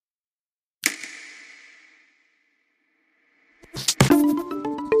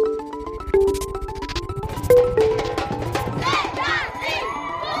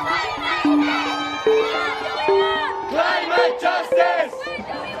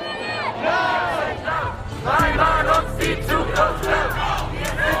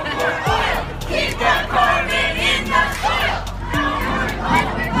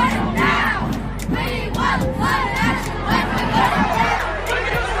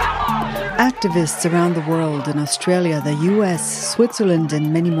Activists around the world in Australia, the US, Switzerland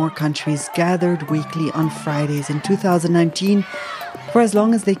and many more countries gathered weekly on Fridays in 2019 for as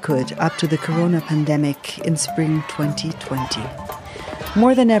long as they could up to the corona pandemic in spring 2020.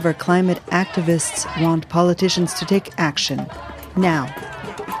 More than ever, climate activists want politicians to take action now.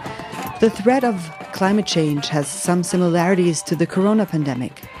 The threat of climate change has some similarities to the corona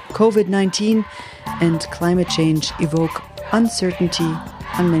pandemic. COVID-19 and climate change evoke uncertainty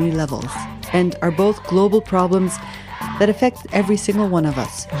on many levels and are both global problems that affect every single one of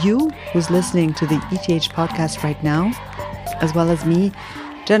us. You, who's listening to the ETH podcast right now, as well as me,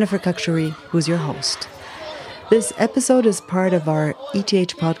 Jennifer Kakshuri, who's your host. This episode is part of our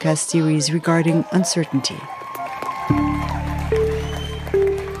ETH podcast series regarding uncertainty.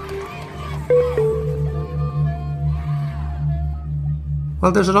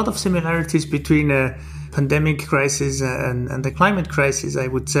 Well, there's a lot of similarities between a pandemic crisis and the climate crisis, I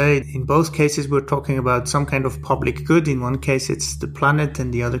would say. In both cases, we're talking about some kind of public good. In one case, it's the planet,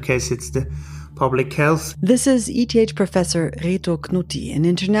 and the other case, it's the public health. This is ETH professor Reto Knutti, an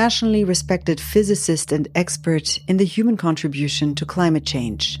internationally respected physicist and expert in the human contribution to climate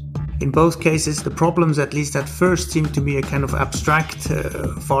change. In both cases, the problems, at least at first, seem to be a kind of abstract,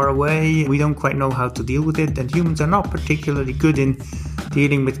 far away. We don't quite know how to deal with it, and humans are not particularly good in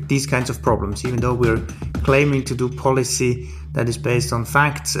dealing with these kinds of problems. Even though we're claiming to do policy that is based on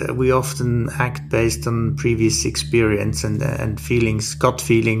facts, we often act based on previous experience and feelings, gut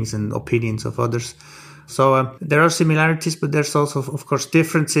feelings and opinions of others. So there are similarities, but there's also, of course,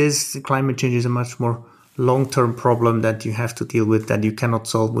 differences. Climate change is a much more long-term problem that you have to deal with, that you cannot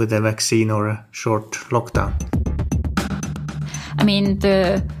solve with a vaccine or a short lockdown. I mean,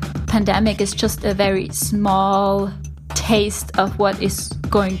 the pandemic is just a very small taste of what is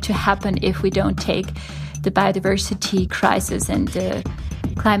going to happen if we don't take the biodiversity crisis and the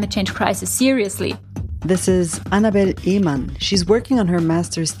climate change crisis seriously. This is Annabel Ehmann. She's working on her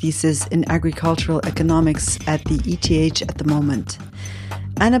master's thesis in agricultural economics at the ETH at the moment.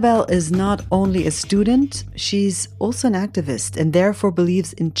 Annabel is not only a student, she's also an activist and therefore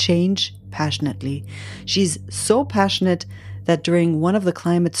believes in change passionately. She's so passionate that during one of the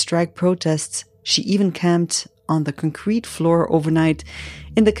climate strike protests, she even camped on the concrete floor overnight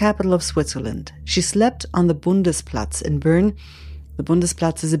in the capital of Switzerland. She slept on the Bundesplatz in Bern. The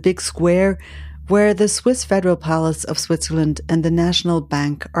Bundesplatz is a big square where the Swiss Federal Palace of Switzerland and the National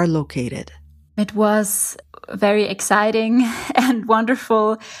Bank are located. It was a very exciting and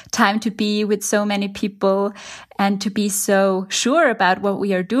wonderful time to be with so many people and to be so sure about what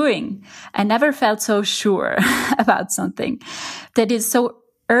we are doing. I never felt so sure about something that is so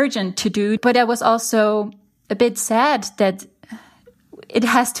urgent to do, but I was also a bit sad that it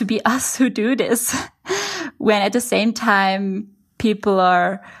has to be us who do this when at the same time people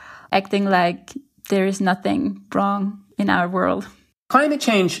are acting like there is nothing wrong in our world. Climate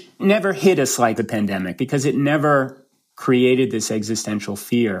change never hit us like the pandemic because it never created this existential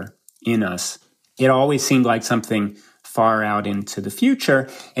fear in us. It always seemed like something far out into the future.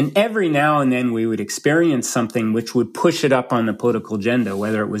 And every now and then we would experience something which would push it up on the political agenda,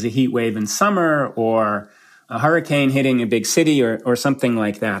 whether it was a heat wave in summer or a hurricane hitting a big city or something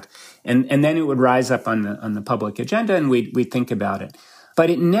like that. And then it would rise up on the public agenda and we'd think about it. But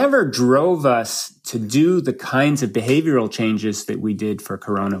it never drove us to do the kinds of behavioral changes that we did for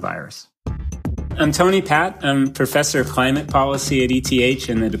coronavirus. I'm Tony Patt. I'm professor of climate policy at ETH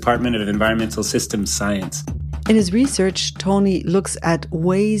in the Department of Environmental Systems Science. In his research, Tony looks at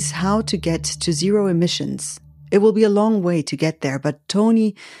ways how to get to zero emissions. It will be a long way to get there, but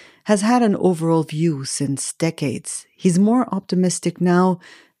Tony has had an overall view since decades. He's more optimistic now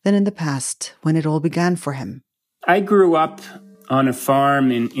than in the past when it all began for him. I grew up on a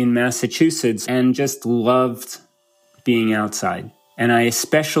farm in Massachusetts and just loved being outside. And I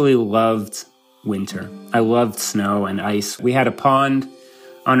especially loved winter. I loved snow and ice. We had a pond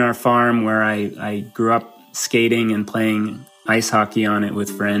on our farm where I grew up skating and playing ice hockey on it with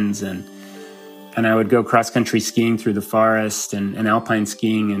friends. And I would go cross-country skiing through the forest and alpine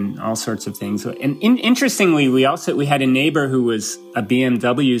skiing and all sorts of things. And interestingly, we had a neighbor who was a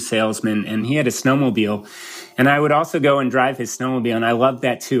BMW salesman, and he had a snowmobile. And I would also go and drive his snowmobile, and I loved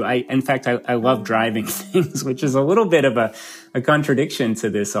that too. In fact, I love driving things, which is a little bit of a contradiction to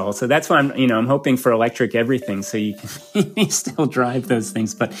this all. So that's why I'm hoping for electric everything, so you can still drive those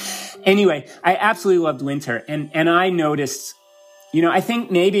things. But anyway, I absolutely loved winter, and I noticed. I think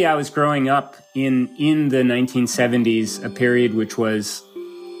maybe I was growing up in the 1970s, a period which was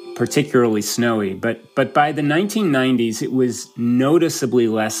particularly snowy. But by the 1990s, it was noticeably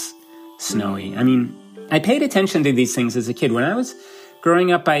less snowy. I mean, I paid attention to these things as a kid. When I was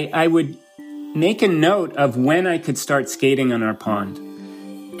growing up, I would make a note of when I could start skating on our pond.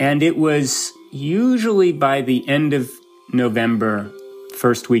 And it was usually by the end of November,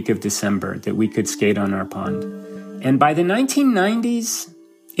 first week of December, that we could skate on our pond. And by the 1990s,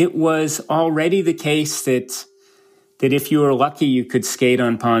 it was already the case that if you were lucky, you could skate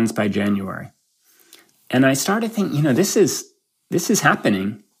on ponds by January. And I started thinking, this is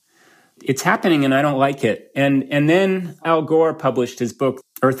happening. It's happening and I don't like it. And then Al Gore published his book,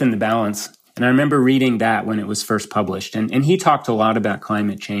 Earth in the Balance. And I remember reading that when it was first published. And he talked a lot about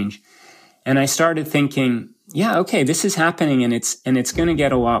climate change. And I started thinking, yeah, okay, this is happening and it's going to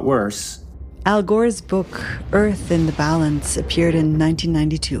get a lot worse. Al Gore's book, Earth in the Balance, appeared in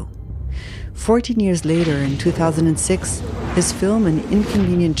 1992. 14 years later, in 2006, his film An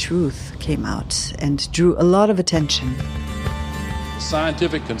Inconvenient Truth came out and drew a lot of attention. The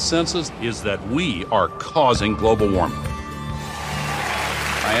scientific consensus is that we are causing global warming.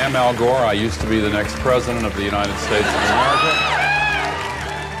 I am Al Gore. I used to be the next president of the United States of America.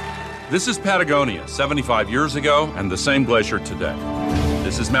 This is Patagonia, 75 years ago, and the same glacier today.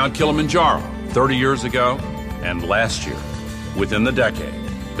 This is Mount Kilimanjaro, 30 years ago, and last year. Within the decade,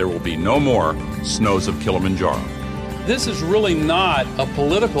 there will be no more snows of Kilimanjaro. This is really not a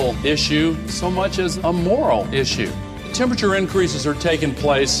political issue so much as a moral issue. Temperature increases are taking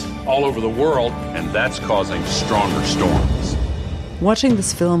place all over the world, and that's causing stronger storms. Watching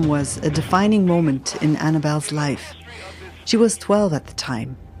this film was a defining moment in Annabelle's life. She was 12 at the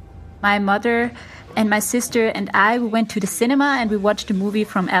time. My mother and my sister and I, we went to the cinema and we watched a movie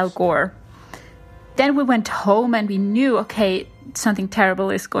from Al Gore. Then we went home and we knew, okay, something terrible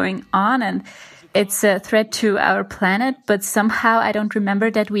is going on and it's a threat to our planet. But somehow I don't remember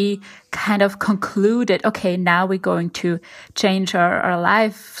that we kind of concluded, okay, now we're going to change our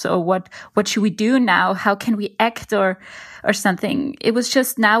life. So what should we do now? How can we act or something? It was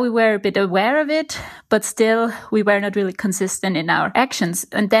just now we were a bit aware of it, but still we were not really consistent in our actions.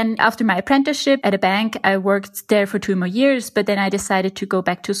 And then after my apprenticeship at a bank, I worked there for 2 more years, but then I decided to go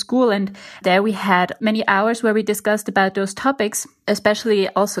back to school. And there we had many hours where we discussed about those topics, especially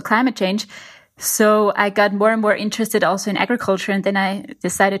also climate change. So I got more and more interested also in agriculture, and then I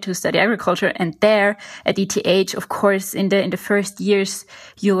decided to study agriculture. And there at ETH, of course, in the first years,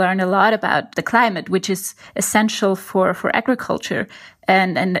 you learn a lot about the climate, which is essential for agriculture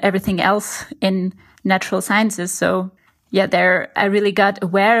and everything else in natural sciences. So yeah, there I really got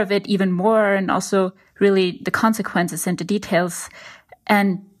aware of it even more, and also really the consequences and the details.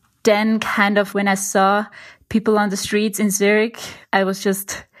 And then kind of when I saw people on the streets in Zurich, I was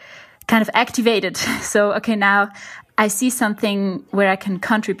just kind of activated. So, okay, now I see something where I can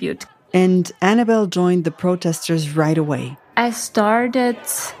contribute. And Annabelle joined the protesters right away. I started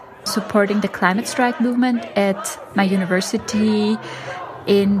supporting the climate strike movement at my university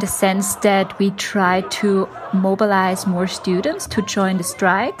in the sense that we tried to mobilize more students to join the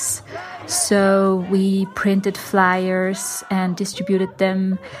strikes. So we printed flyers and distributed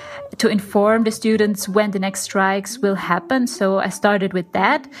them to inform the students when the next strikes will happen. So I started with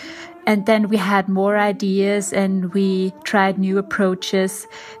that. And then we had more ideas and we tried new approaches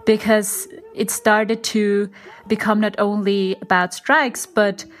because it started to become not only about strikes,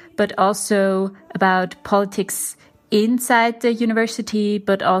 but also about politics inside the university,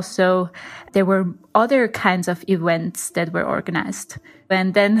 but also there were other kinds of events that were organized.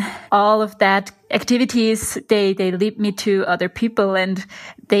 And then all of that activities, they lead me to other people and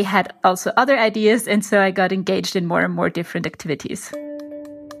they had also other ideas. And so I got engaged in more and more different activities.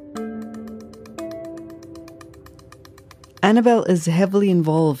 Annabelle is heavily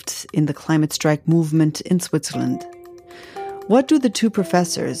involved in the climate strike movement in Switzerland. What do the two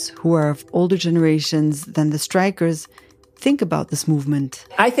professors, who are of older generations than the strikers, think about this movement?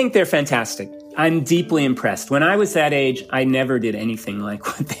 I think they're fantastic. I'm deeply impressed. When I was that age, I never did anything like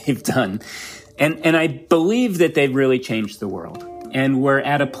what they've done. And I believe that they've really changed the world. And we're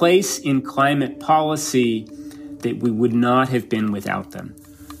at a place in climate policy that we would not have been without them.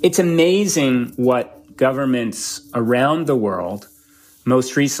 It's amazing what governments around the world,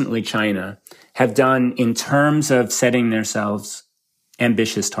 most recently China, have done in terms of setting themselves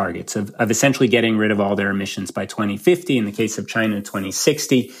ambitious targets of essentially getting rid of all their emissions by 2050, in the case of China,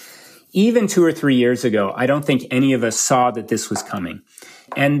 2060. Even 2 or 3 years ago, I don't think any of us saw that this was coming.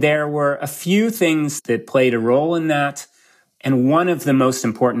 And there were a few things that played a role in that. And one of the most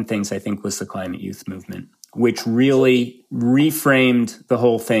important things, I think, was the climate youth movement, which really reframed the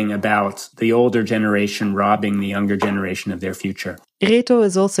whole thing about the older generation robbing the younger generation of their future. Reto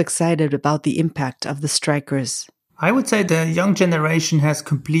is also excited about the impact of the strikers. I would say the young generation has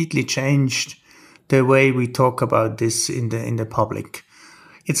completely changed the way we talk about this in the public.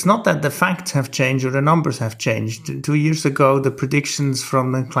 it's not that the facts have changed or the numbers have changed. 2 years ago, the predictions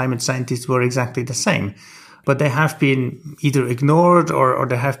from the climate scientists were exactly the same. But they have been either ignored or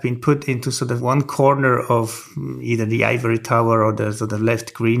they have been put into sort of one corner of either the ivory tower or the sort of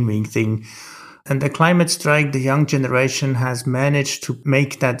left green wing thing. And the climate strike, the young generation has managed to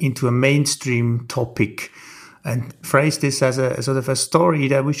make that into a mainstream topic and phrase this as a sort of a story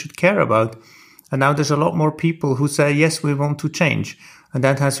that we should care about. And now there's a lot more people who say, yes, we want to change. And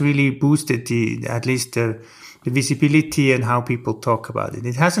that has really boosted at least the visibility and how people talk about it.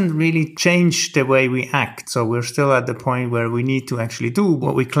 It hasn't really changed the way we act. So we're still at the point where we need to actually do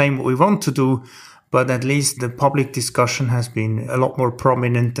what we claim what we want to do. But at least the public discussion has been a lot more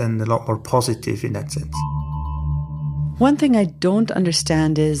prominent and a lot more positive in that sense. One thing I don't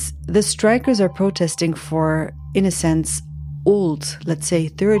understand is the strikers are protesting for, in a sense, old, let's say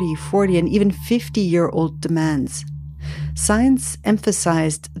 30, 40, and even 50-year-old demands. Science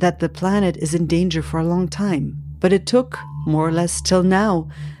emphasized that the planet is in danger for a long time, but it took, more or less till now,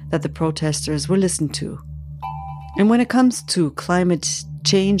 that the protesters were listened to. And when it comes to climate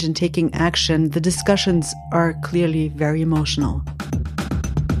change and taking action, the discussions are clearly very emotional.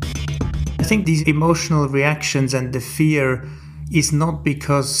 I think these emotional reactions and the fear is not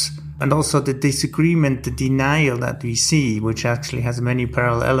because, and also the disagreement, the denial that we see, which actually has many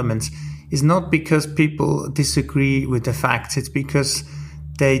parallel elements, is not because people disagree with the facts. It's because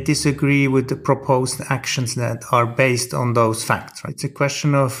they disagree with the proposed actions that are based on those facts. Right? It's a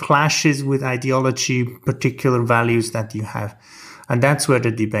question of clashes with ideology, particular values that you have. And that's where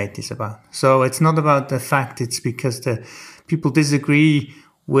the debate is about. So it's not about the fact, it's because the people disagree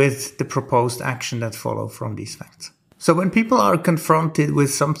with the proposed action that follow from these facts. So when people are confronted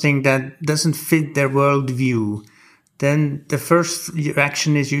with something that doesn't fit their worldview, then the first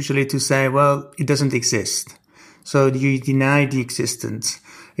reaction is usually to say, well, it doesn't exist. So you deny the existence.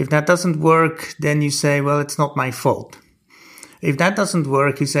 If that doesn't work, then you say, well, it's not my fault. If that doesn't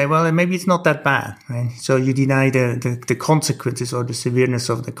work, you say, well, maybe it's not that bad, right? So you deny the consequences or the severeness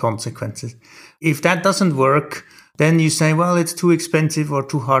of the consequences. If that doesn't work, then you say, well, it's too expensive or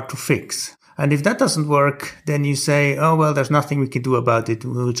too hard to fix. And if that doesn't work, then you say, oh, well, there's nothing we can do about it.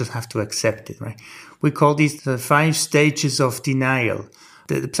 We'll just have to accept it, right? We call these the 5 stages of denial.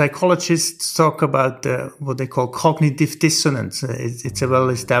 The psychologists talk about what they call cognitive dissonance. It's a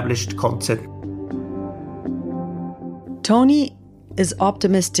well-established concept. Tony is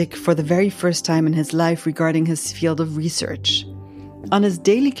optimistic for the very first time in his life regarding his field of research. On his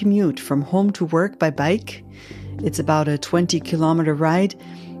daily commute from home to work by bike, it's about a 20-kilometer ride,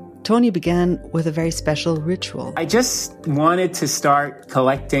 Tony began with a very special ritual. I just wanted to start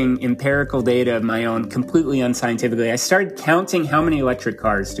collecting empirical data of my own, completely unscientifically. I started counting how many electric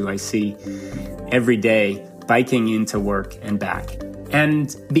cars do I see every day biking into work and back.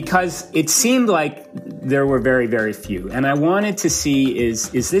 And because it seemed like there were very, very few. And I wanted to see,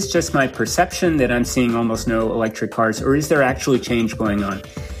 is this just my perception that I'm seeing almost no electric cars, or is there actually change going on?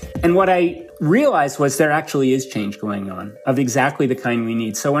 And what I realized was there actually is change going on of exactly the kind we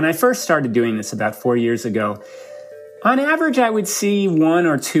need. So when I first started doing this about 4 years ago, on average, I would see 1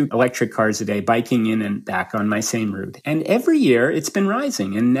 or 2 electric cars a day biking in and back on my same route. And every year it's been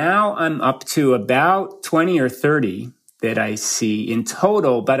rising. And now I'm up to about 20 or 30 that I see in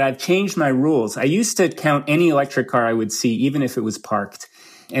total, but I've changed my rules. I used to count any electric car I would see, even if it was parked.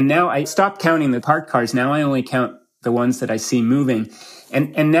 And now I stopped counting the parked cars. Now I only count the ones that I see moving.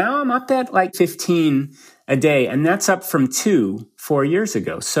 And now I'm up at like 15 a day, and that's up from 2 4 years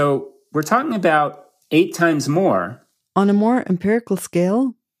ago. So we're talking about 8 times more. On a more empirical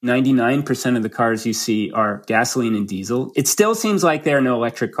scale, 99% of the cars you see are gasoline and diesel. It still seems like there are no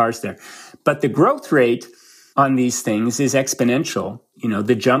electric cars there. But the growth rate on these things is exponential. You know,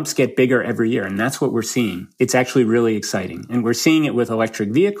 the jumps get bigger every year, and that's what we're seeing. It's actually really exciting. And we're seeing it with electric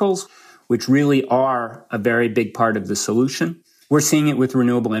vehicles, which really are a very big part of the solution. We're seeing it with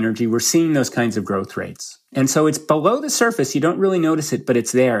renewable energy. We're seeing those kinds of growth rates. And so it's below the surface. You don't really notice it, but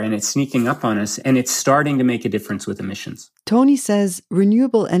it's there and it's sneaking up on us, and it's starting to make a difference with emissions. Tony says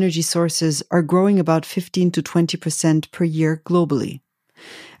renewable energy sources are growing about 15 to 20% per year globally.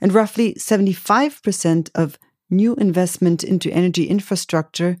 And roughly 75% of new investment into energy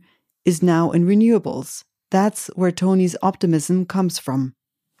infrastructure is now in renewables. That's where Tony's optimism comes from.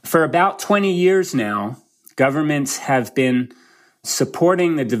 For about 20 years now, governments have been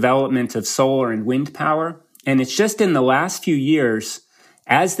supporting the development of solar and wind power. And it's just in the last few years,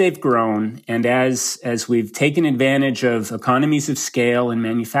 as they've grown and as we've taken advantage of economies of scale in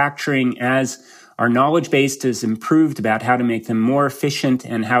manufacturing, as our knowledge base has improved about how to make them more efficient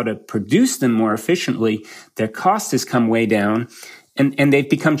and how to produce them more efficiently, their cost has come way down. And they've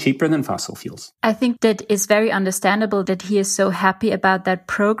become cheaper than fossil fuels. I think that is very understandable that he is so happy about that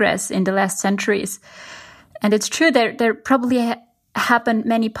progress in the last centuries. And it's true, there probably happened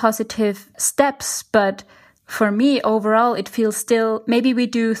many positive steps, but for me, overall, it feels still, maybe we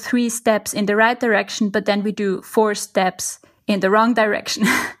do 3 steps in the right direction, but then we do 4 steps in the wrong direction.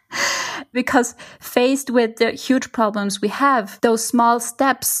 Because faced with the huge problems we have, those small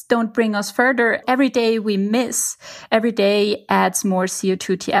steps don't bring us further. Every day we miss. Every day adds more CO2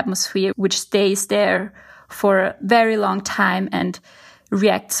 to the atmosphere, which stays there for a very long time and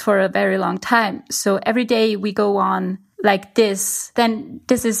reacts for a very long time. So every day we go on like this, then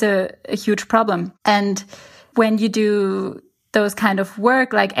this is a huge problem. And when you do those kind of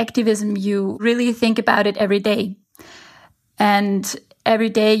work like activism, you really think about it every day. And every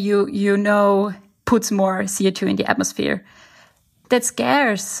day you know puts more CO2 in the atmosphere. That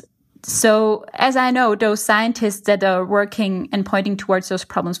scares. So as I know, those scientists that are working and pointing towards those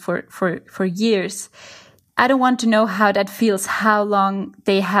problems for years, I don't want to know how that feels, how long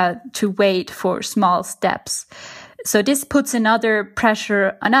they had to wait for small steps. So this puts another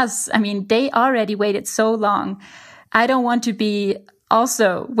pressure on us. I mean, they already waited so long. I don't want to be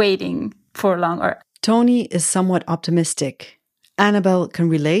also waiting for long. Tony is somewhat optimistic. Annabelle can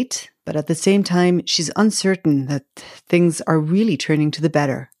relate, but at the same time, she's uncertain that things are really turning to the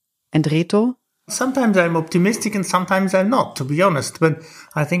better. And Reto? Sometimes I'm optimistic and sometimes I'm not, to be honest. But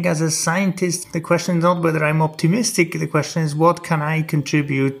I think as a scientist, the question is not whether I'm optimistic. The question is, what can I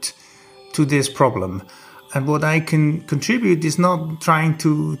contribute to this problem? And what I can contribute is not trying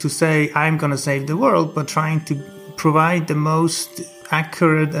to say I'm going to save the world, but trying to provide the most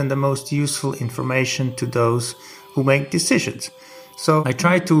accurate and the most useful information to those who make decisions. So I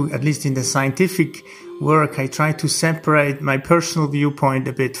try to, at least in the scientific work, I try to separate my personal viewpoint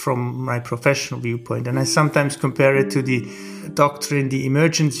a bit from my professional viewpoint. And I sometimes compare it to the doctor in the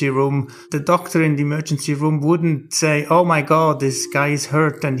emergency room. The doctor in the emergency room wouldn't say, oh my God, this guy is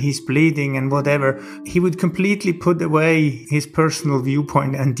hurt and he's bleeding and whatever. He would completely put away his personal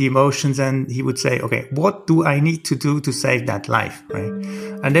viewpoint and the emotions, and he would say, okay, what do I need to do to save that life, right?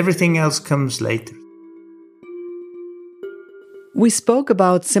 And everything else comes later. We spoke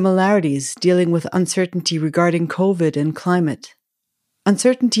about similarities dealing with uncertainty regarding COVID and climate.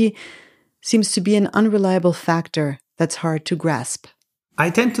 Uncertainty seems to be an unreliable factor that's hard to grasp. I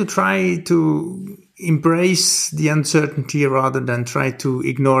tend to try to embrace the uncertainty rather than try to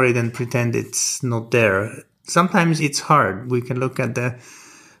ignore it and pretend it's not there. Sometimes it's hard. We can look at the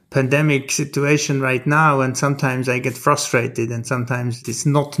pandemic situation right now, and sometimes I get frustrated, and sometimes it's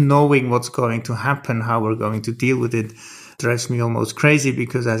not knowing what's going to happen, how we're going to deal with it, drives me almost crazy,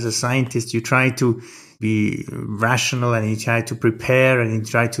 because as a scientist you try to be rational and you try to prepare and you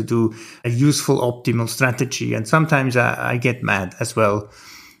try to do a useful optimal strategy, and sometimes I get mad as well.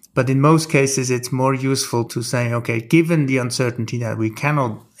 But in most cases it's more useful to say, okay, given the uncertainty that we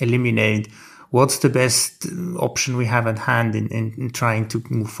cannot eliminate, what's the best option we have at hand in trying to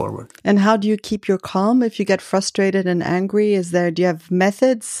move forward. And how do you keep your calm if you get frustrated and angry? Do you have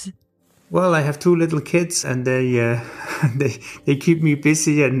methods? Well, I have 2 little kids, and they keep me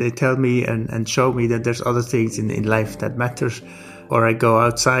busy, and they tell me and show me that there's other things in life that matters. Or I go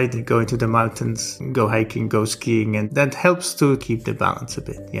outside and go into the mountains, go hiking, go skiing, and that helps to keep the balance a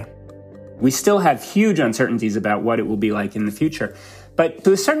bit, yeah. We still have huge uncertainties about what it will be like in the future. But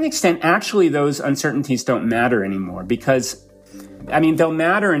to a certain extent, actually, those uncertainties don't matter anymore, because, they'll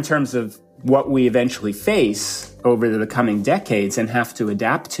matter in terms of what we eventually face over the coming decades and have to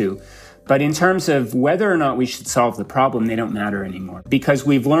adapt to. But in terms of whether or not we should solve the problem, they don't matter anymore, because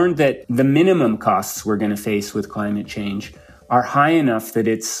we've learned that the minimum costs we're going to face with climate change are high enough that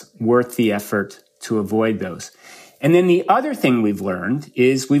it's worth the effort to avoid those. And then the other thing we've learned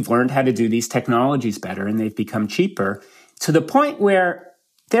is we've learned how to do these technologies better, and they've become cheaper to the point where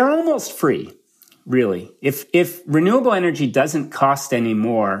they're almost free, really. If renewable energy doesn't cost any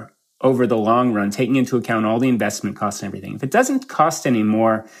more over the long run, taking into account all the investment costs and everything, if it doesn't cost any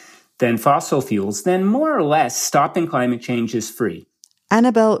more than fossil fuels, then more or less stopping climate change is free.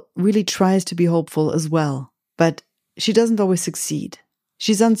 Annabelle really tries to be hopeful as well, but she doesn't always succeed.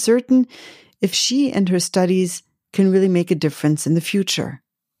 She's uncertain if she and her studies can really make a difference in the future.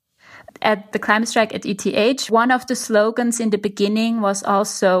 At the climate strike at ETH, one of the slogans in the beginning was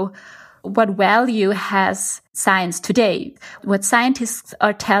also, what value has science today? What scientists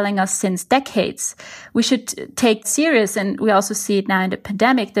are telling us since decades, we should take serious. And we also see it now in the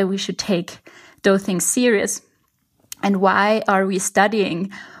pandemic that we should take those things serious. And why are we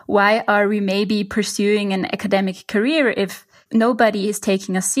studying? Why are we maybe pursuing an academic career if nobody is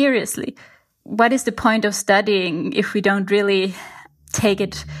taking us seriously? What is the point of studying if we don't really take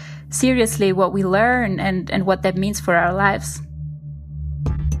it seriously, what we learn and what that means for our lives.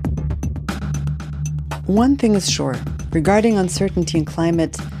 One thing is sure, regarding uncertainty in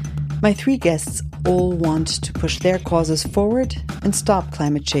climate, my three guests all want to push their causes forward and stop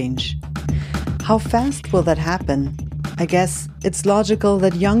climate change. How fast will that happen? I guess it's logical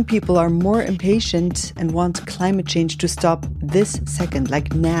that young people are more impatient and want climate change to stop this second,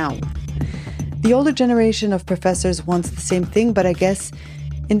 like now. The older generation of professors wants the same thing, but I guess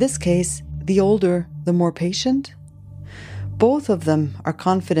in this case, the older, the more patient. Both of them are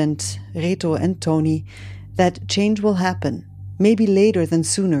confident, Reto and Tony, that change will happen, maybe later than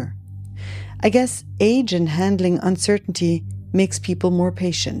sooner. I guess age and handling uncertainty makes people more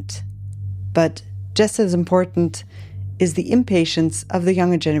patient. But just as important is the impatience of the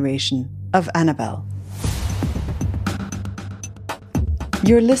younger generation, of Annabelle.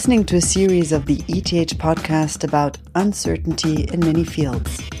 You're listening to a series of the ETH podcast about uncertainty in many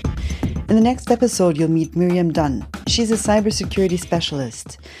fields. In the next episode, you'll meet Miriam Dunn. She's a cybersecurity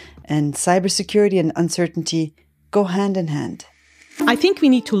specialist, and cybersecurity and uncertainty go hand in hand. I think we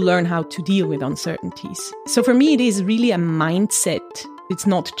need to learn how to deal with uncertainties. So for me, it is really a mindset. It's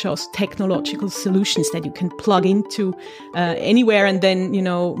not just technological solutions that you can plug into anywhere and then,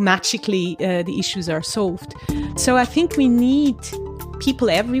 magically the issues are solved. So I think we need people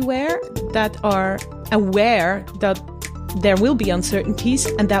everywhere that are aware that there will be uncertainties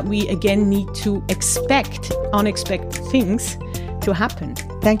and that we again need to expect unexpected things to happen.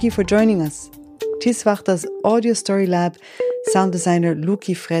 Thank you for joining us. Tiswachter's Audio Story Lab, sound designer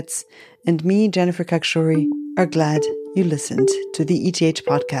Luki Fretz, and me, Jennifer Kakshuri, are glad you listened to the ETH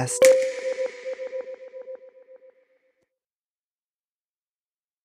podcast.